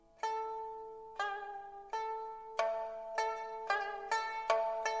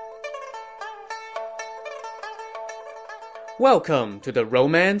Welcome to the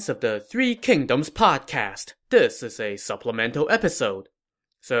Romance of the Three Kingdoms podcast. This is a supplemental episode.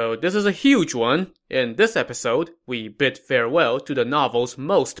 So this is a huge one. In this episode, we bid farewell to the novel's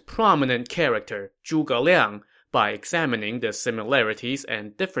most prominent character, Zhuge Liang, by examining the similarities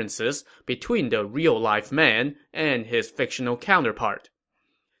and differences between the real-life man and his fictional counterpart.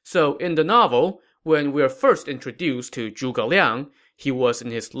 So in the novel, when we're first introduced to Zhuge Liang, he was in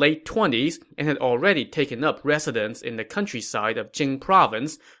his late 20s and had already taken up residence in the countryside of Jing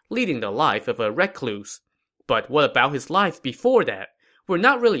province, leading the life of a recluse. But what about his life before that? We're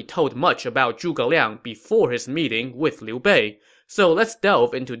not really told much about Zhuge Liang before his meeting with Liu Bei, so let's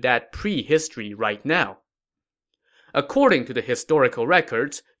delve into that prehistory right now. According to the historical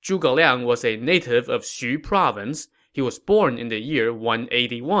records, Zhuge Liang was a native of Xu province. He was born in the year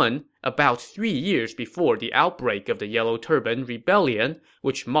 181, about 3 years before the outbreak of the Yellow Turban Rebellion,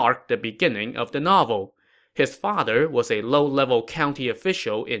 which marked the beginning of the novel. His father was a low-level county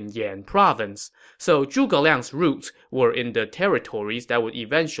official in Yan province, so Zhuge Liang's roots were in the territories that would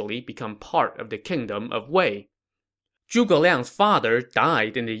eventually become part of the kingdom of Wei. Zhuge Liang's father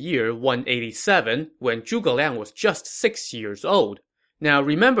died in the year 187 when Zhuge Liang was just 6 years old. Now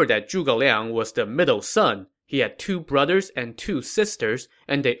remember that Zhuge Liang was the middle son. He had 2 brothers and 2 sisters,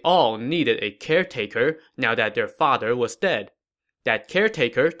 and they all needed a caretaker now that their father was dead. That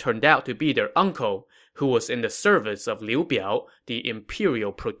caretaker turned out to be their uncle, who was in the service of Liu Biao, the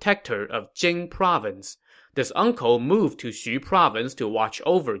imperial protector of Jing province. This uncle moved to Xu province to watch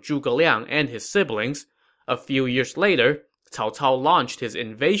over Zhuge Liang and his siblings. A few years later, Cao Cao launched his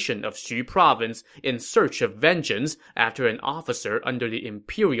invasion of Xu province in search of vengeance after an officer under the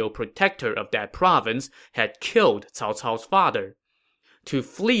imperial protector of that province had killed Cao Cao's father. To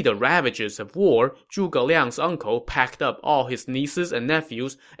flee the ravages of war, Zhuge Liang's uncle packed up all his nieces and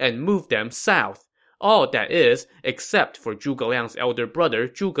nephews and moved them south. All that is, except for Zhuge Liang's elder brother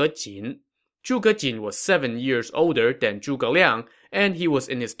Zhuge Jin. Zhuge Jin was 7 years older than Zhuge Liang, and he was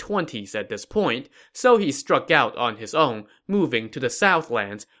in his 20s at this point, so he struck out on his own, moving to the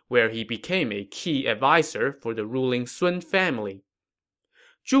Southlands, where he became a key advisor for the ruling Sun family.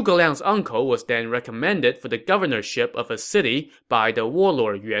 Zhuge Liang's uncle was then recommended for the governorship of a city by the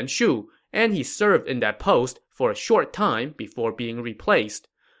warlord Yuan Shu, and he served in that post for a short time before being replaced.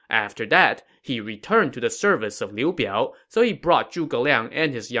 After that, he returned to the service of Liu Biao, so he brought Zhuge Liang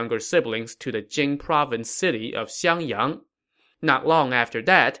and his younger siblings to the Jing province city of Xiangyang. Not long after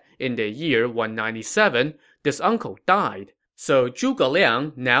that, in the year 197, this uncle died. So Zhuge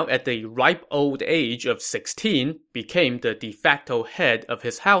Liang, now at the ripe old age of 16, became the de facto head of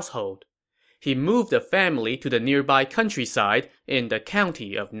his household. He moved the family to the nearby countryside in the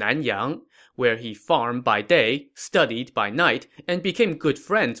county of Nanyang, where he farmed by day, studied by night, and became good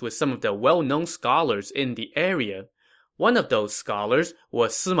friends with some of the well-known scholars in the area. One of those scholars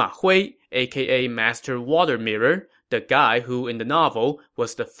was Sima Hui, aka Master Water Mirror, the guy who, in the novel,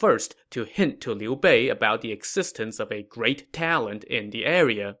 was the first to hint to Liu Bei about the existence of a great talent in the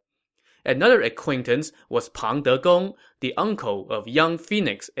area. Another acquaintance was Pang Degong, the uncle of young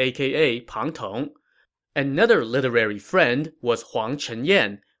Phoenix, aka Pang Tong. Another literary friend was Huang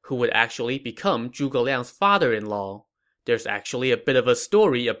Chenyan, who would actually become Zhuge Liang's father-in-law. There's actually a bit of a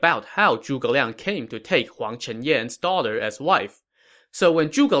story about how Zhuge Liang came to take Huang Chenyan's daughter as wife. So when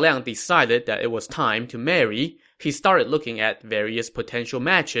Zhuge Liang decided that it was time to marry, he started looking at various potential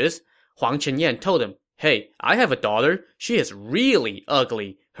matches. Huang Chenyan told him, "Hey, I have a daughter. She is really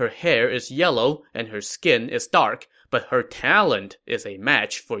ugly. Her hair is yellow and her skin is dark, but her talent is a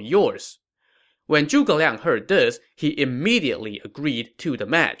match for yours." When Zhuge Liang heard this, he immediately agreed to the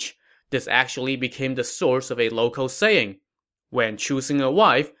match. This actually became the source of a local saying: when choosing a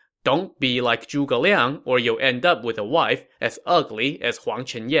wife, don't be like Zhuge Liang, or you'll end up with a wife as ugly as Huang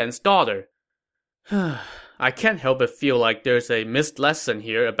Chenyan's daughter. I can't help but feel like there's a missed lesson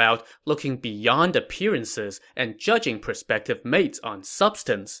here about looking beyond appearances and judging prospective mates on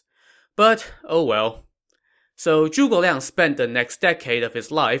substance. But, oh well. So Zhuge Liang spent the next decade of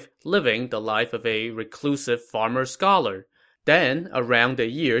his life living the life of a reclusive farmer-scholar. Then, around the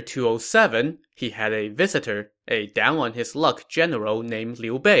year 207, he had a visitor, a down-on-his-luck general named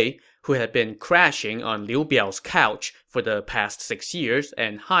Liu Bei, who had been crashing on Liu Biao's couch for the past 6 years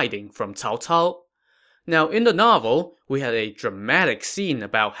and hiding from Cao Cao. Now, in the novel, we had a dramatic scene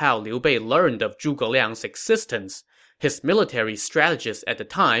about how Liu Bei learned of Zhuge Liang's existence. His military strategist at the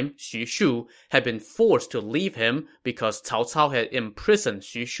time, Xu Shu, had been forced to leave him because Cao Cao had imprisoned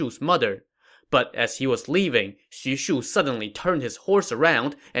Xu Shu's mother. But as he was leaving, Xu Shu suddenly turned his horse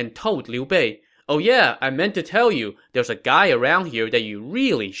around and told Liu Bei, "Oh yeah, I meant to tell you, there's a guy around here that you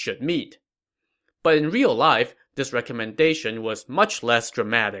really should meet." But in real life, this recommendation was much less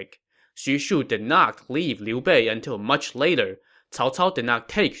dramatic. Xu Shu did not leave Liu Bei until much later. Cao Cao did not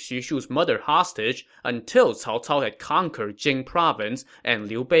take Xu Shu's mother hostage until Cao Cao had conquered Jing province and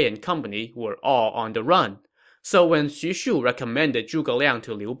Liu Bei and company were all on the run. So when Xu Shu recommended Zhuge Liang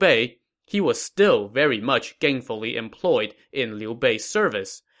to Liu Bei, he was still very much gainfully employed in Liu Bei's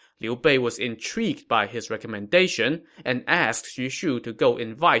service. Liu Bei was intrigued by his recommendation and asked Xu Shu to go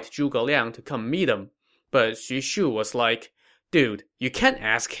invite Zhuge Liang to come meet him. But Xu Shu was like, "Dude, you can't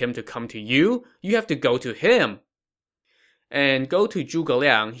ask him to come to you. You have to go to him." And go to Zhuge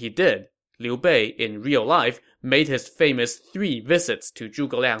Liang he did. Liu Bei, in real life, made his famous 3 visits to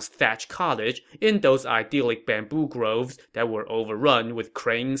Zhuge Liang's thatched cottage in those idyllic bamboo groves that were overrun with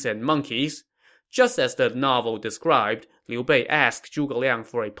cranes and monkeys. Just as the novel described, Liu Bei asked Zhuge Liang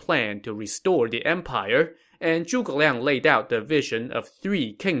for a plan to restore the empire, and Zhuge Liang laid out the vision of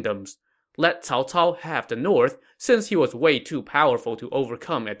 3 kingdoms. Let Cao Cao have the north, since he was way too powerful to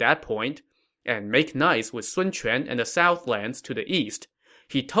overcome at that point, and make nice with Sun Quan and the Southlands to the east.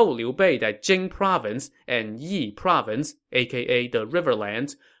 He told Liu Bei that Jing province and Yi province, aka the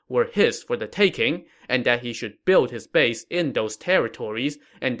Riverlands, were his for the taking, and that he should build his base in those territories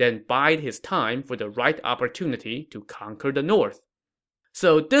and then bide his time for the right opportunity to conquer the north.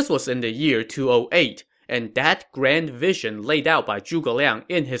 So this was in the year 208, and that grand vision laid out by Zhuge Liang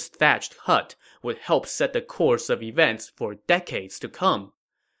in his thatched hut would help set the course of events for decades to come.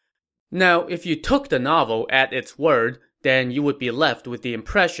 Now, if you took the novel at its word, then you would be left with the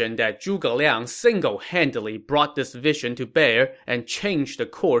impression that Zhuge Liang single-handedly brought this vision to bear and changed the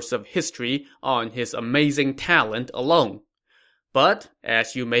course of history on his amazing talent alone. But,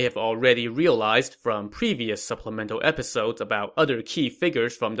 as you may have already realized from previous supplemental episodes about other key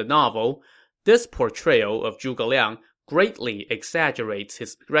figures from the novel, this portrayal of Zhuge Liang greatly exaggerates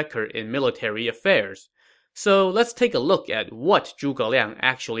his record in military affairs. So let's take a look at what Zhuge Liang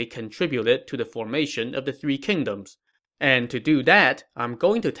actually contributed to the formation of the 3 kingdoms. And to do that, I'm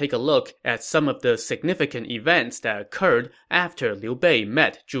going to take a look at some of the significant events that occurred after Liu Bei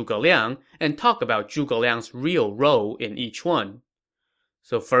met Zhuge Liang and talk about Zhuge Liang's real role in each one.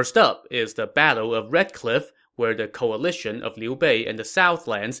 So first up is the Battle of Red Cliff, where the coalition of Liu Bei and the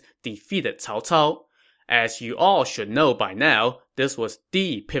Southlands defeated Cao Cao. As you all should know by now, this was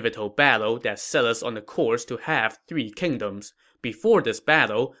the pivotal battle that set us on the course to have 3 kingdoms. Before this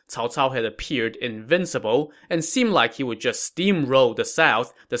battle, Cao Cao had appeared invincible and seemed like he would just steamroll the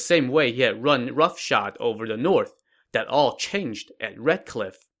south the same way he had run roughshod over the north. That all changed at Red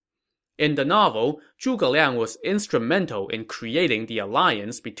Cliff. In the novel, Zhuge Liang was instrumental in creating the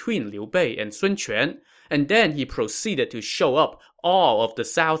alliance between Liu Bei and Sun Quan, and then he proceeded to show up all of the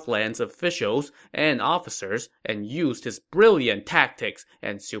Southlands officials and officers and used his brilliant tactics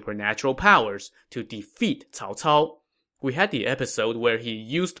and supernatural powers to defeat Cao Cao. We had the episode where he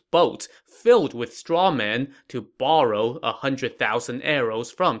used boats filled with straw men to borrow 100,000 arrows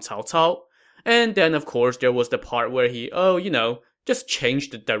from Cao Cao. And then, of course, there was the part where he, just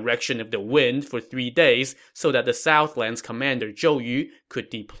changed the direction of the wind for 3 days so that the Southlands commander Zhou Yu could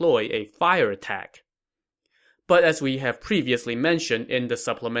deploy a fire attack. But as we have previously mentioned in the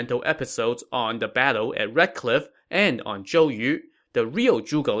supplemental episodes on the battle at Red Cliff and on Zhou Yu, the real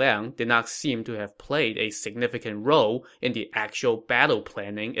Zhuge Liang did not seem to have played a significant role in the actual battle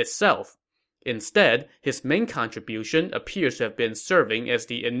planning itself. Instead, his main contribution appears to have been serving as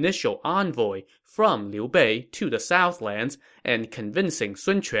the initial envoy from Liu Bei to the Southlands and convincing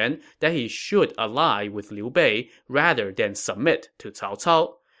Sun Quan that he should ally with Liu Bei rather than submit to Cao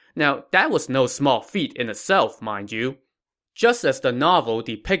Cao. Now, that was no small feat in itself, mind you. Just as the novel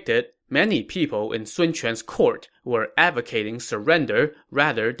depicted, many people in Sun Quan's court were advocating surrender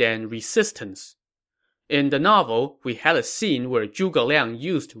rather than resistance. In the novel, we had a scene where Zhuge Liang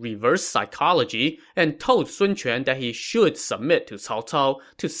used reverse psychology and told Sun Quan that he should submit to Cao Cao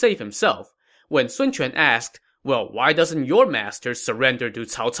to save himself. When Sun Quan asked, "Well, why doesn't your master surrender to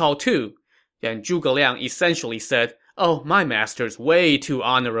Cao Cao too?" And Zhuge Liang essentially said, "Oh, my master's way too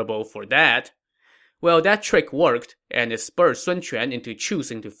honorable for that." Well, that trick worked, and it spurred Sun Quan into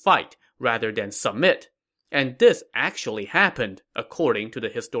choosing to fight rather than submit. And this actually happened, according to the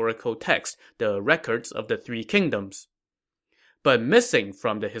historical text, the records of the 3 kingdoms. But missing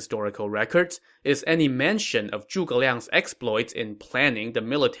from the historical records is any mention of Zhuge Liang's exploits in planning the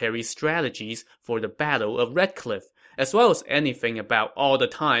military strategies for the Battle of Red Cliff, as well as anything about all the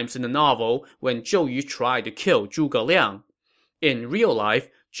times in the novel when Zhou Yu tried to kill Zhuge Liang. In real life,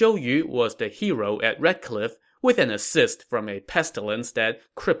 Zhou Yu was the hero at Red Cliff, with an assist from a pestilence that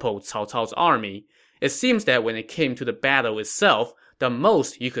crippled Cao Cao's army. It seems that when it came to the battle itself, The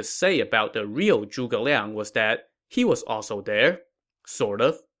most you could say about the real Zhuge Liang was that he was also there. Sort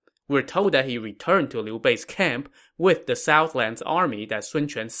of. We're told that he returned to Liu Bei's camp with the Southlands army that Sun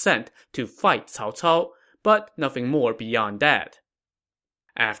Quan sent to fight Cao Cao, but nothing more beyond that.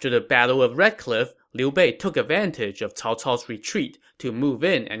 After the Battle of Red Cliff, Liu Bei took advantage of Cao Cao's retreat to move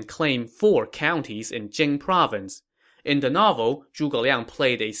in and claim 4 counties in Jing province. In the novel, Zhuge Liang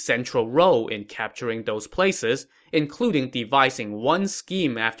played a central role in capturing those places, including devising one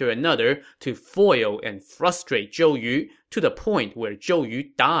scheme after another to foil and frustrate Zhou Yu to the point where Zhou Yu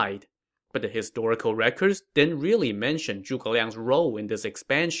died. But the historical records didn't really mention Zhuge Liang's role in this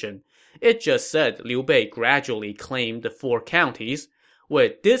expansion. It just said Liu Bei gradually claimed the 4 counties. What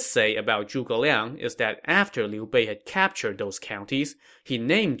it did say about Zhuge Liang is that after Liu Bei had captured those counties, he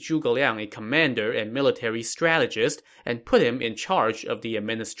named Zhuge Liang a commander and military strategist and put him in charge of the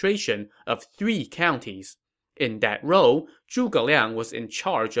administration of 3 counties. In that role, Zhuge Liang was in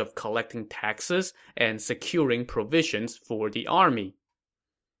charge of collecting taxes and securing provisions for the army.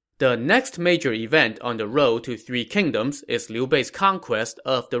 The next major event on the road to 3 kingdoms is Liu Bei's conquest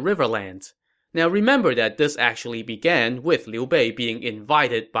of the Riverlands. Now remember that this actually began with Liu Bei being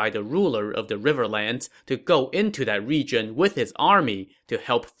invited by the ruler of the Riverlands to go into that region with his army to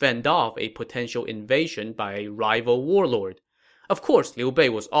help fend off a potential invasion by a rival warlord. Of course, Liu Bei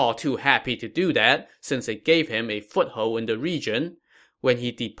was all too happy to do that, since it gave him a foothold in the region. When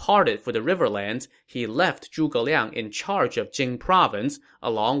he departed for the Riverlands, he left Zhuge Liang in charge of Jing province,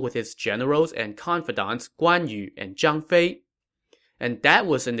 along with his generals and confidants Guan Yu and Zhang Fei. And that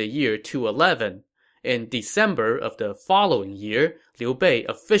was in the year 211. In December of the following year, Liu Bei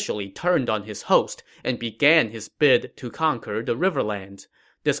officially turned on his host and began his bid to conquer the Riverlands.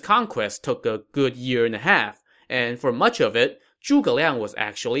 This conquest took a good year and a half, and for much of it, Zhuge Liang was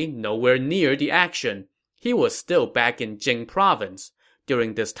actually nowhere near the action. He was still back in Jing province.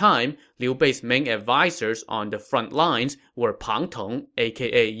 During this time, Liu Bei's main advisors on the front lines were Pang Tong,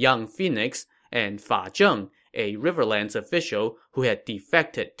 aka Young Phoenix, and Fa Zheng, a Riverlands official who had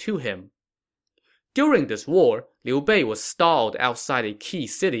defected to him. During this war, Liu Bei was stalled outside a key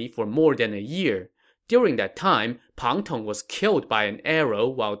city for more than a year. During that time, Pang Tong was killed by an arrow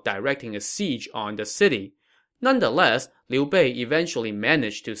while directing a siege on the city. Nonetheless, Liu Bei eventually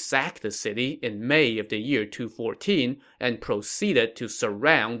managed to sack the city in May of the year 214 and proceeded to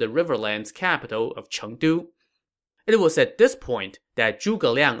surround the Riverlands capital of Chengdu. It was at this point that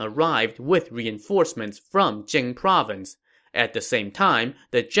Zhuge Liang arrived with reinforcements from Jing province. At the same time,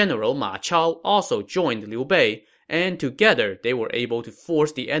 the general Ma Chao also joined Liu Bei, and together they were able to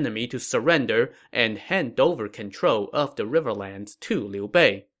force the enemy to surrender and hand over control of the Riverlands to Liu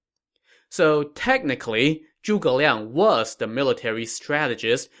Bei. So technically, Zhuge Liang was the military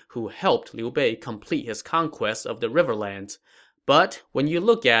strategist who helped Liu Bei complete his conquest of the Riverlands. But when you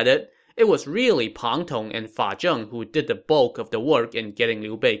look at it, it was really Pang Tong and Fa Zheng who did the bulk of the work in getting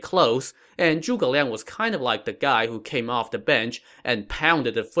Liu Bei close, and Zhuge Liang was kind of like the guy who came off the bench and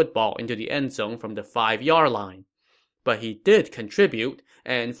pounded the football into the end zone from the 5-yard line. But he did contribute,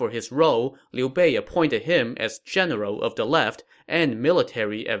 and for his role, Liu Bei appointed him as General of the Left and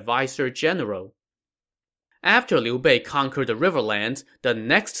Military Advisor General. After Liu Bei conquered the Riverlands, the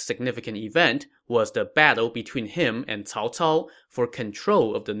next significant event was the battle between him and Cao Cao for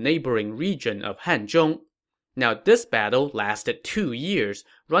control of the neighboring region of Hanzhong. Now this battle lasted 2 years,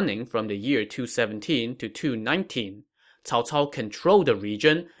 running from the year 217 to 219. Cao Cao controlled the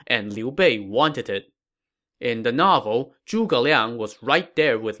region, and Liu Bei wanted it. In the novel, Zhuge Liang was right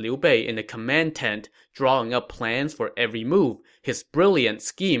there with Liu Bei in the command tent, drawing up plans for every move. His brilliant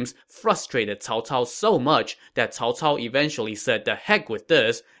schemes frustrated Cao Cao so much that Cao Cao eventually said the heck with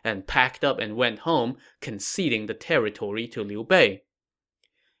this and packed up and went home, conceding the territory to Liu Bei.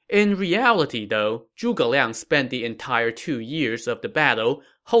 In reality, though, Zhuge Liang spent the entire 2 years of the battle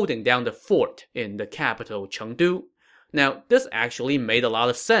holding down the fort in the capital Chengdu. Now, this actually made a lot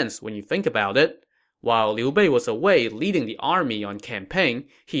of sense when you think about it. While Liu Bei was away leading the army on campaign,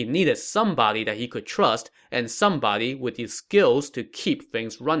 he needed somebody that he could trust and somebody with the skills to keep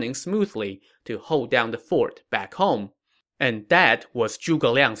things running smoothly, to hold down the fort back home. And that was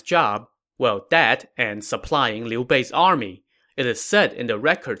Zhuge Liang's job. Well, that and supplying Liu Bei's army. It is said in the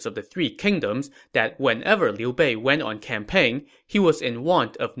records of the 3 kingdoms that whenever Liu Bei went on campaign, he was in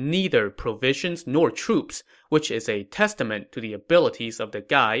want of neither provisions nor troops, which is a testament to the abilities of the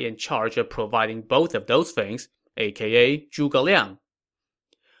guy in charge of providing both of those things, aka Zhuge Liang.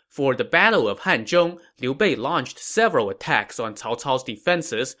 For the Battle of Hanzhong, Liu Bei launched several attacks on Cao Cao's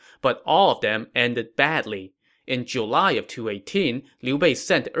defenses, but all of them ended badly. In July of 218, Liu Bei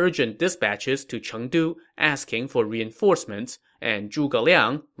sent urgent dispatches to Chengdu asking for reinforcements, and Zhuge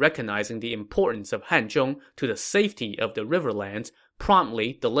Liang, recognizing the importance of Hanzhong to the safety of the riverlands,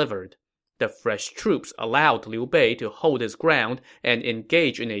 promptly delivered. The fresh troops allowed Liu Bei to hold his ground and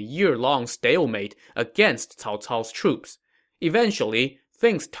engage in a year-long stalemate against Cao Cao's troops. Eventually,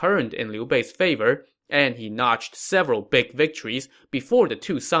 things turned in Liu Bei's favor, and he notched several big victories before the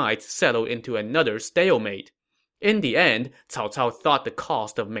two sides settled into another stalemate. In the end, Cao Cao thought the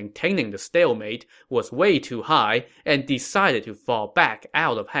cost of maintaining the stalemate was way too high and decided to fall back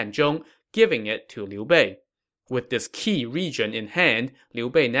out of Hanzhong, giving it to Liu Bei. With this key region in hand, Liu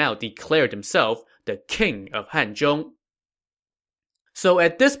Bei now declared himself the king of Hanzhong. So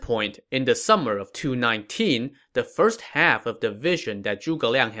at this point, in the summer of 219, the first half of the vision that Zhuge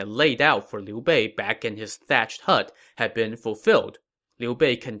Liang had laid out for Liu Bei back in his thatched hut had been fulfilled. Liu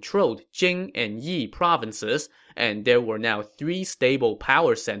Bei controlled Jing and Yi provinces, and there were now three stable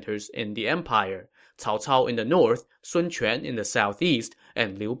power centers in the empire: Cao Cao in the north, Sun Quan in the southeast,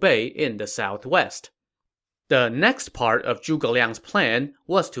 and Liu Bei in the southwest. The next part of Zhuge Liang's plan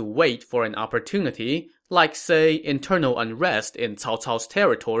was to wait for an opportunity, like, say, internal unrest in Cao Cao's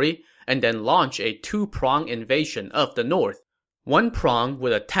territory, and then launch a two-prong invasion of the north. One prong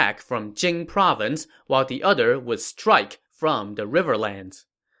would attack from Jing province, while the other would strike from the riverlands.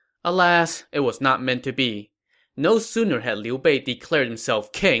 Alas, it was not meant to be. No sooner had Liu Bei declared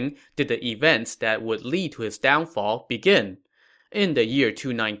himself king did the events that would lead to his downfall begin. In the year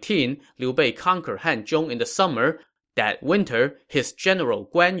 219, Liu Bei conquered Hanzhong in the summer. That winter, his general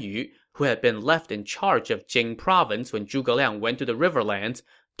Guan Yu, who had been left in charge of Jing province when Zhuge Liang went to the riverlands,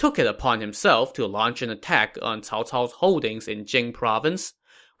 took it upon himself to launch an attack on Cao Cao's holdings in Jing province.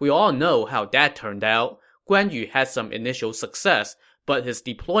 We all know how that turned out. Guan Yu had some initial success, but his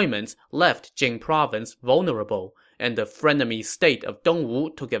deployments left Jing province vulnerable, and the frenemy state of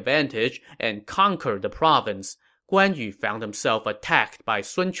Dongwu took advantage and conquered the province. Guan Yu found himself attacked by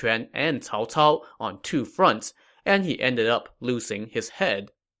Sun Quan and Cao Cao on two fronts, and he ended up losing his head.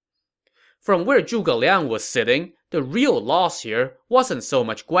 From where Zhuge Liang was sitting, the real loss here wasn't so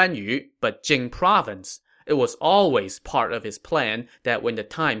much Guan Yu, but Jing province. It was always part of his plan that when the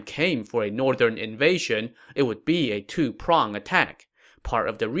time came for a northern invasion, it would be a two-prong attack. Part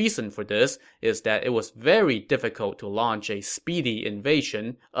of the reason for this is that it was very difficult to launch a speedy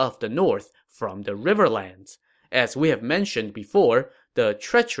invasion of the north from the riverlands. As we have mentioned before, the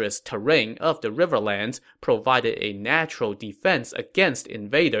treacherous terrain of the riverlands provided a natural defense against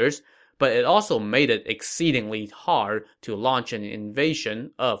invaders, but it also made it exceedingly hard to launch an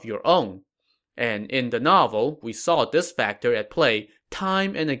invasion of your own. And in the novel, we saw this factor at play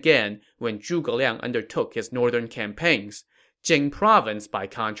time and again when Zhuge Liang undertook his northern campaigns. Jing province, by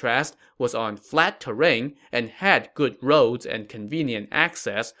contrast, was on flat terrain and had good roads and convenient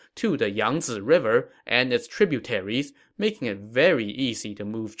access to the Yangtze River and its tributaries, making it very easy to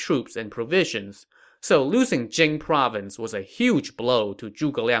move troops and provisions. So losing Jing province was a huge blow to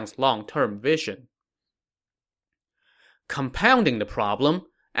Zhuge Liang's long-term vision. Compounding the problem,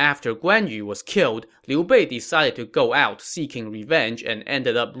 after Guan Yu was killed, Liu Bei decided to go out seeking revenge and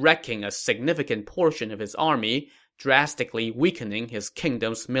ended up wrecking a significant portion of his army, drastically weakening his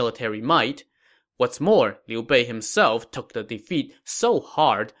kingdom's military might. What's more, Liu Bei himself took the defeat so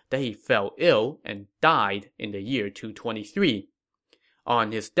hard that he fell ill and died in the year 223.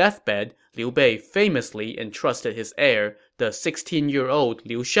 On his deathbed, Liu Bei famously entrusted his heir, the 16-year-old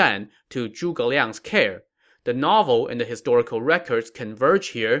Liu Shan, to Zhuge Liang's care. The novel and the historical records converge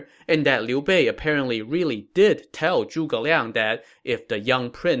here in that Liu Bei apparently really did tell Zhuge Liang that if the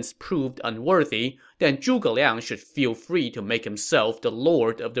young prince proved unworthy, then Zhuge Liang should feel free to make himself the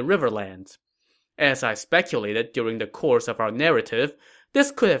lord of the riverlands. As I speculated during the course of our narrative,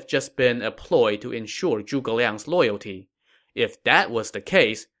 this could have just been a ploy to ensure Zhuge Liang's loyalty. If that was the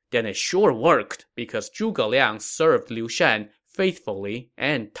case, then it sure worked, because Zhuge Liang served Liu Shan faithfully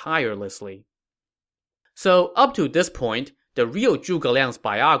and tirelessly. So, up to this point, the real Zhuge Liang's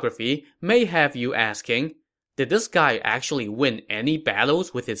biography may have you asking, did this guy actually win any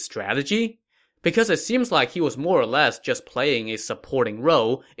battles with his strategy? Because it seems like he was more or less just playing a supporting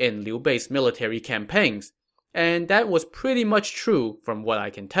role in Liu Bei's military campaigns. And that was pretty much true from what I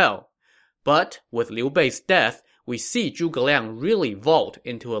can tell. But with Liu Bei's death, we see Zhuge Liang really vault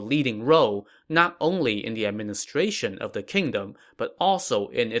into a leading role, not only in the administration of the kingdom, but also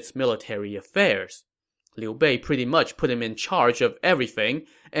in its military affairs. Liu Bei pretty much put him in charge of everything,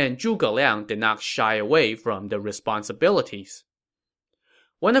 and Zhuge Liang did not shy away from the responsibilities.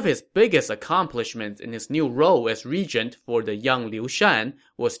 One of his biggest accomplishments in his new role as regent for the young Liu Shan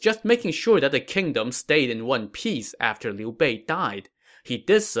was just making sure that the kingdom stayed in one piece after Liu Bei died. He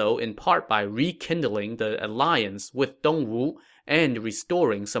did so in part by rekindling the alliance with Dongwu and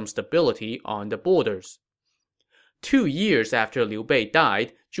restoring some stability on the borders. 2 years after Liu Bei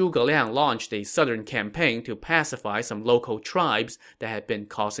died, Zhuge Liang launched a southern campaign to pacify some local tribes that had been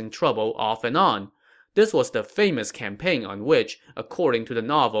causing trouble off and on. This was the famous campaign on which, according to the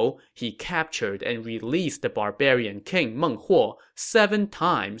novel, he captured and released the barbarian king Meng Huo 7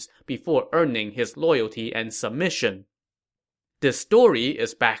 times before earning his loyalty and submission. This story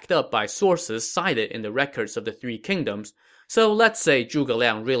is backed up by sources cited in the records of the Three Kingdoms, so let's say Zhuge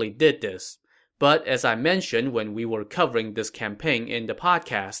Liang really did this. But as I mentioned when we were covering this campaign in the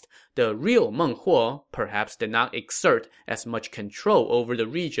podcast, the real Meng Huo perhaps did not exert as much control over the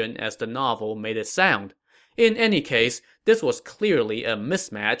region as the novel made it sound. In any case, this was clearly a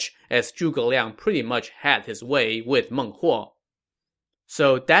mismatch, as Zhuge Liang pretty much had his way with Meng Huo.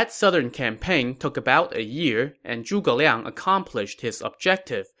 So that southern campaign took about a year, and Zhuge Liang accomplished his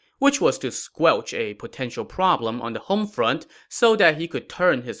objective, which was to squelch a potential problem on the home front so that he could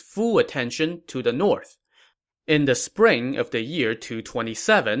turn his full attention to the north. In the spring of the year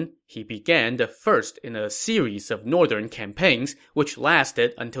 227, he began the first in a series of northern campaigns which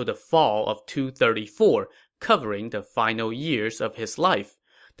lasted until the fall of 234, covering the final years of his life.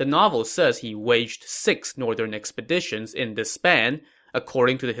 The novel says he waged 6 northern expeditions in this span.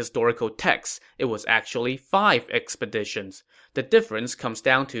 According to the historical texts, it was actually 5 expeditions. The difference comes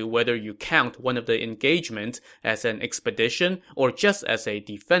down to whether you count one of the engagements as an expedition or just as a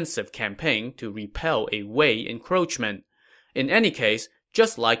defensive campaign to repel a Wei encroachment. In any case,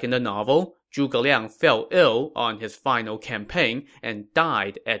 just like in the novel, Zhuge Liang fell ill on his final campaign and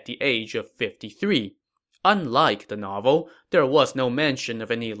died at the age of 53. Unlike the novel, there was no mention of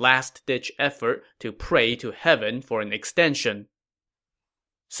any last-ditch effort to pray to heaven for an extension.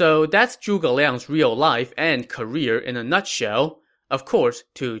 So that's Zhuge Liang's real life and career in a nutshell. Of course,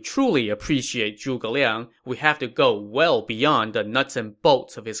 to truly appreciate Zhuge Liang, we have to go well beyond the nuts and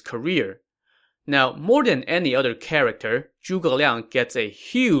bolts of his career. Now, more than any other character, Zhuge Liang gets a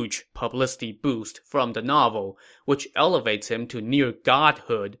huge publicity boost from the novel, which elevates him to near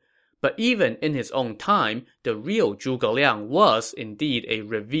godhood. But even in his own time, the real Zhuge Liang was indeed a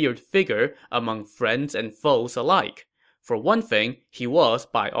revered figure among friends and foes alike. For one thing, he was,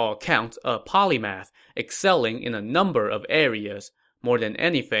 by all accounts, a polymath, excelling in a number of areas. More than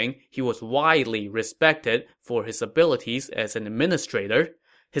anything, he was widely respected for his abilities as an administrator.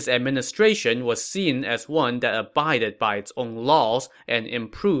 His administration was seen as one that abided by its own laws and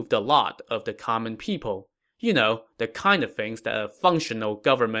improved the lot of the common people. You know, the kind of things that a functional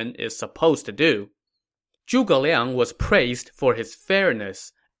government is supposed to do. Zhuge Liang was praised for his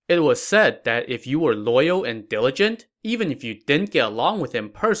fairness. It was said that if you were loyal and diligent, even if you didn't get along with him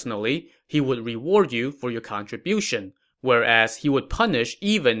personally, he would reward you for your contribution, whereas he would punish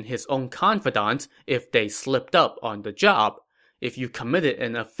even his own confidants if they slipped up on the job. If you committed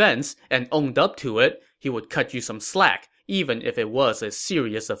an offense and owned up to it, he would cut you some slack, even if it was a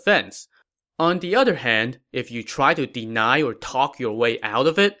serious offense. On the other hand, if you try to deny or talk your way out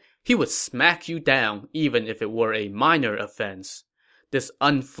of it, he would smack you down, even if it were a minor offense. This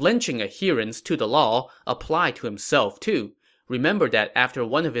unflinching adherence to the law applied to himself too. Remember that after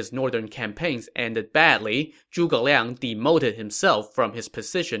one of his northern campaigns ended badly, Zhuge Liang demoted himself from his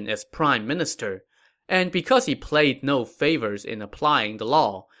position as prime minister. And because he played no favors in applying the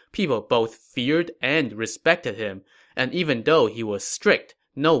law, people both feared and respected him, and even though he was strict,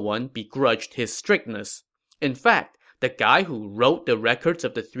 no one begrudged his strictness. In fact, the guy who wrote the records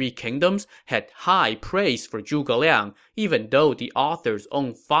of the Three Kingdoms had high praise for Zhuge Liang, even though the author's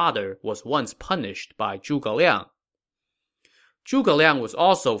own father was once punished by Zhuge Liang. Zhuge Liang was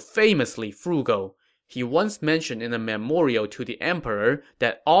also famously frugal. He once mentioned in a memorial to the emperor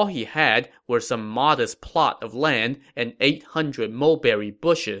that all he had were some modest plot of land and 800 mulberry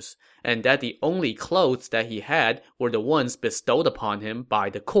bushes, and that the only clothes that he had were the ones bestowed upon him by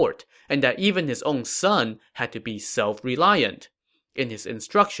the court, and that even his own son had to be self-reliant. In his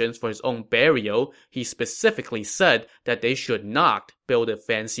instructions for his own burial, he specifically said that they should not build a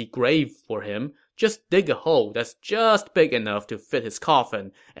fancy grave for him, just dig a hole that's just big enough to fit his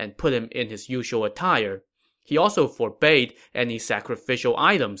coffin and put him in his usual attire. He also forbade any sacrificial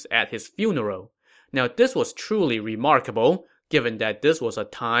items at his funeral. Now, this was truly remarkable, given that this was a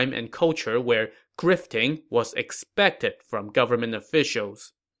time and culture where grifting was expected from government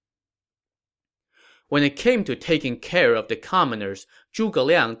officials. When it came to taking care of the commoners, Zhuge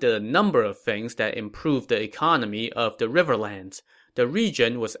Liang did a number of things that improved the economy of the riverlands. the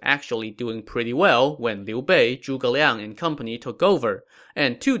region was actually doing pretty well when Liu Bei, Zhuge Liang, and company took over,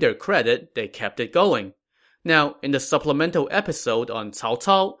 and to their credit, they kept it going. Now, in the supplemental episode on Cao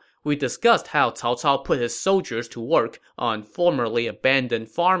Cao, we discussed how Cao Cao put his soldiers to work on formerly abandoned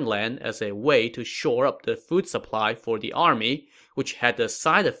farmland as a way to shore up the food supply for the army, which had the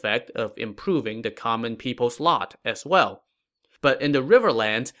side effect of improving the common people's lot as well. But in the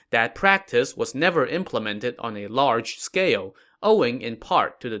Riverlands, that practice was never implemented on a large scale, owing in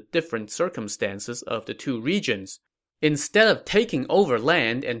part to the different circumstances of the two regions. Instead of taking over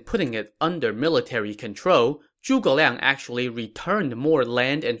land and putting it under military control, Zhuge Liang actually returned more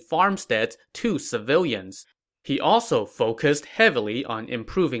land and farmsteads to civilians. He also focused heavily on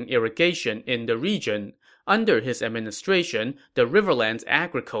improving irrigation in the region. Under his administration, the Riverlands'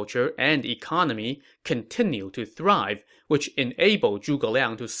 agriculture and economy continued to thrive, which enabled Zhuge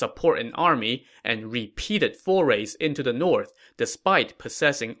Liang to support an army and repeated forays into the north, despite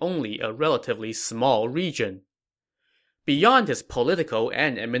possessing only a relatively small region. Beyond his political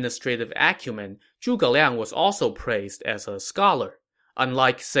and administrative acumen, Zhuge Liang was also praised as a scholar.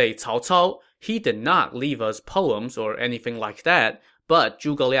 Unlike, say, Cao Cao, he did not leave us poems or anything like that, but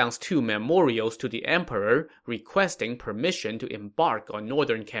Zhuge Liang's two memorials to the emperor requesting permission to embark on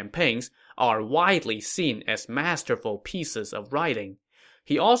northern campaigns are widely seen as masterful pieces of writing.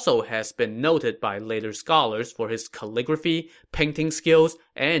 He also has been noted by later scholars for his calligraphy, painting skills,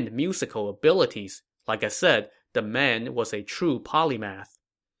 and musical abilities. Like I said, the man was a true polymath.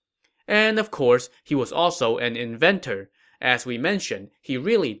 And of course, he was also an inventor. As we mentioned, he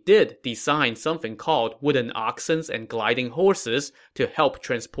really did design something called wooden oxens and gliding horses to help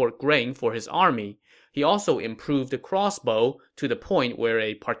transport grain for his army. He also improved the crossbow to the point where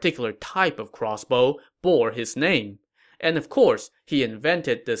a particular type of crossbow bore his name. And of course, he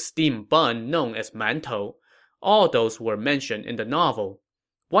invented the steam bun known as mantou. All those were mentioned in the novel.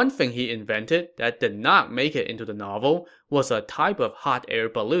 One thing he invented that did not make it into the novel was a type of hot air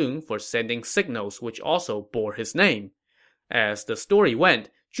balloon for sending signals which also bore his name. As the story went,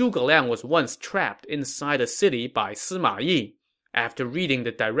 Zhuge Liang was once trapped inside a city by Sima Yi. After reading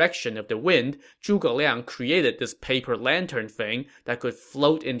the direction of the wind, Zhuge Liang created this paper lantern thing that could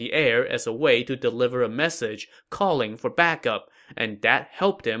float in the air as a way to deliver a message calling for backup, and that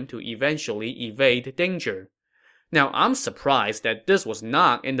helped him to eventually evade danger. Now, I'm surprised that this was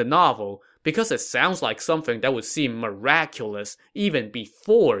not in the novel, because it sounds like something that would seem miraculous even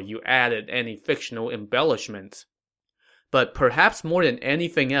before you added any fictional embellishments. But perhaps more than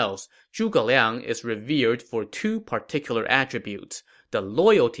anything else, Zhuge Liang is revered for two particular attributes: the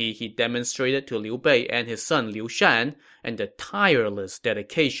loyalty he demonstrated to Liu Bei and his son Liu Shan, and the tireless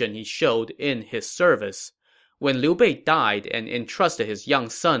dedication he showed in his service. When Liu Bei died and entrusted his young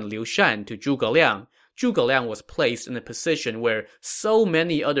son Liu Shan to Zhuge Liang was placed in a position where so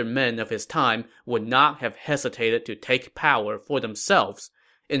many other men of his time would not have hesitated to take power for themselves.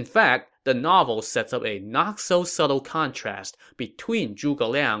 In fact, the novel sets up a not-so-subtle contrast between Zhuge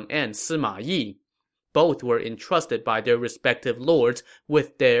Liang and Sima Yi. Both were entrusted by their respective lords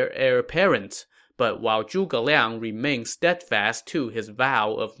with their heir apparent, but while Zhuge Liang remained steadfast to his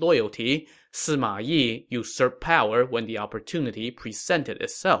vow of loyalty, Sima Yi usurped power when the opportunity presented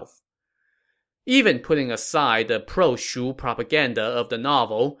itself. Even putting aside the pro-Shu propaganda of the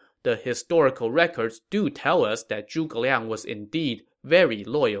novel, the historical records do tell us that Zhuge Liang was indeed very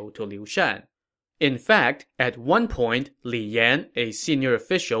loyal to Liu Shan. In fact, at one point, Liang, a senior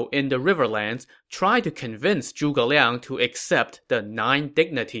official in the Riverlands, tried to convince Zhuge Liang to accept the 9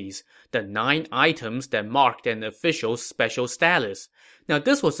 dignities, the 9 items that marked an official's special status. Now,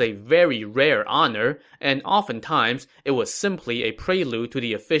 this was a very rare honor, and oftentimes it was simply a prelude to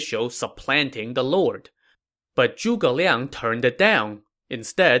the official supplanting the lord. But Zhuge Liang turned it down.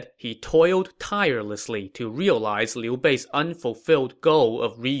 Instead, he toiled tirelessly to realize Liu Bei's unfulfilled goal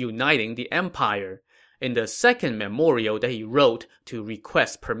of reuniting the empire. In the second memorial that he wrote to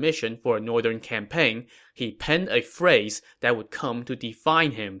request permission for a northern campaign, he penned a phrase that would come to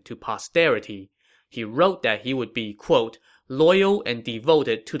define him to posterity. He wrote that he would be, quote, loyal and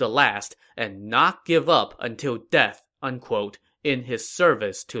devoted to the last, and not give up until death, unquote, in his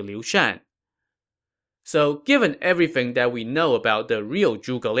service to Liu Shan. So, given everything that we know about the real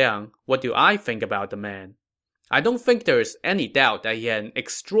Zhuge Liang, what do I think about the man? I don't think there is any doubt that he had an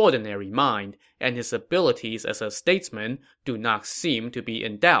extraordinary mind, and his abilities as a statesman do not seem to be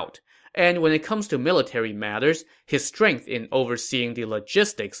in doubt. And when it comes to military matters, his strength in overseeing the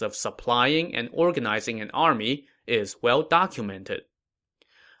logistics of supplying and organizing an army is well documented.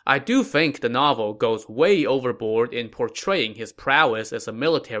 I do think the novel goes way overboard in portraying his prowess as a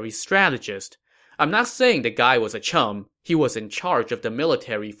military strategist. I'm not saying the guy was a chum. He was in charge of the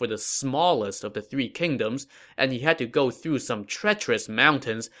military for the smallest of the three kingdoms, and he had to go through some treacherous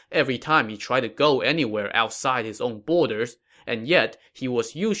mountains every time he tried to go anywhere outside his own borders, and yet he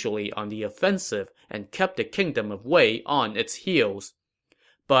was usually on the offensive and kept the kingdom of Wei on its heels.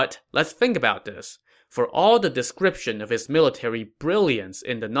 But let's think about this. For all the description of his military brilliance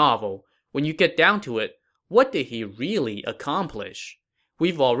in the novel, when you get down to it, what did he really accomplish?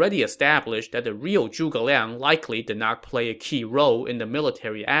 We've already established that the real Zhuge Liang likely did not play a key role in the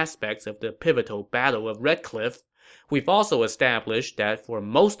military aspects of the pivotal Battle of Red Cliff. We've also established that for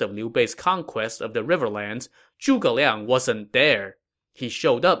most of Liu Bei's conquest of the Riverlands, Zhuge Liang wasn't there. He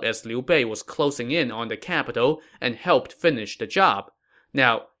showed up as Liu Bei was closing in on the capital and helped finish the job.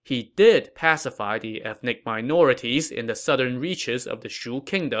 Now, he did pacify the ethnic minorities in the southern reaches of the Shu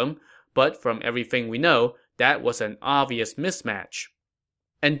kingdom, but from everything we know, that was an obvious mismatch.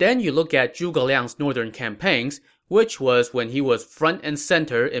 And then you look at Zhuge Liang's northern campaigns, which was when he was front and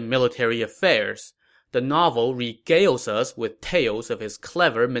center in military affairs. The novel regales us with tales of his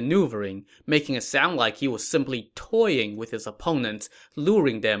clever maneuvering, making it sound like he was simply toying with his opponents,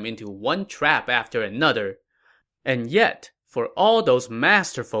 luring them into one trap after another. And yet, for all those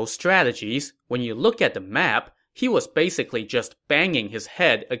masterful strategies, when you look at the map, he was basically just banging his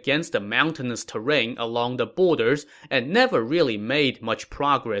head against the mountainous terrain along the borders and never really made much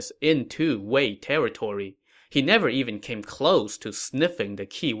progress into Wei territory. He never even came close to sniffing the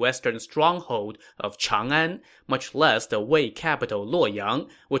key western stronghold of Chang'an, much less the Wei capital Luoyang,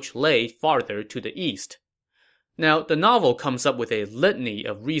 which lay farther to the east. Now, the novel comes up with a litany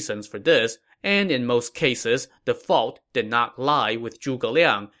of reasons for this, and in most cases, the fault did not lie with Zhuge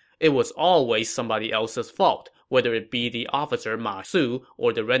Liang. It was always somebody else's fault, whether it be the officer Ma Su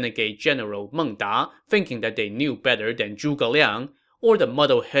or the renegade general Meng Da thinking that they knew better than Zhuge Liang, or the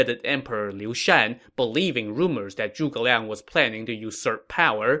muddle-headed emperor Liu Shan believing rumors that Zhuge Liang was planning to usurp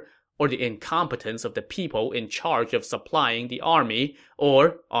power, or the incompetence of the people in charge of supplying the army,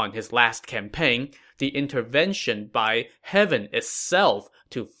 or, on his last campaign, the intervention by heaven itself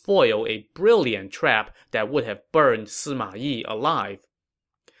to foil a brilliant trap that would have burned Sima Yi alive.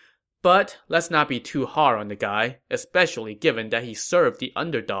 But let's not be too hard on the guy, especially given that he served the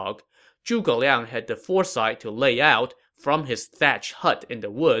underdog. Zhuge Liang had the foresight to lay out, from his thatched hut in the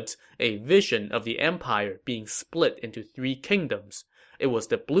woods, a vision of the empire being split into three kingdoms. It was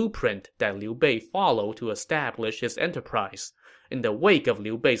the blueprint that Liu Bei followed to establish his enterprise. In the wake of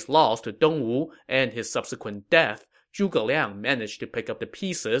Liu Bei's loss to Dongwu and his subsequent death, Zhuge Liang managed to pick up the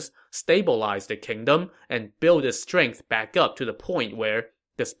pieces, stabilize the kingdom, and build its strength back up to the point where,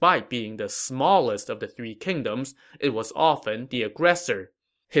 despite being the smallest of the three kingdoms, it was often the aggressor.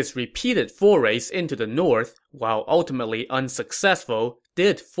 His repeated forays into the north, while ultimately unsuccessful,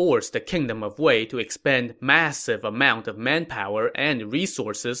 did force the kingdom of Wei to expend massive amount of manpower and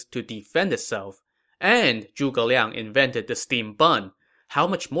resources to defend itself. And Zhuge Liang invented the steam bun. How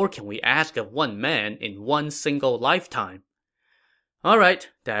much more can we ask of one man in one single lifetime? Alright,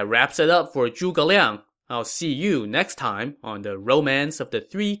 that wraps it up for Zhuge Liang. I'll see you next time on the Romance of the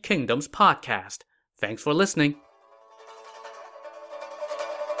Three Kingdoms podcast. Thanks for listening.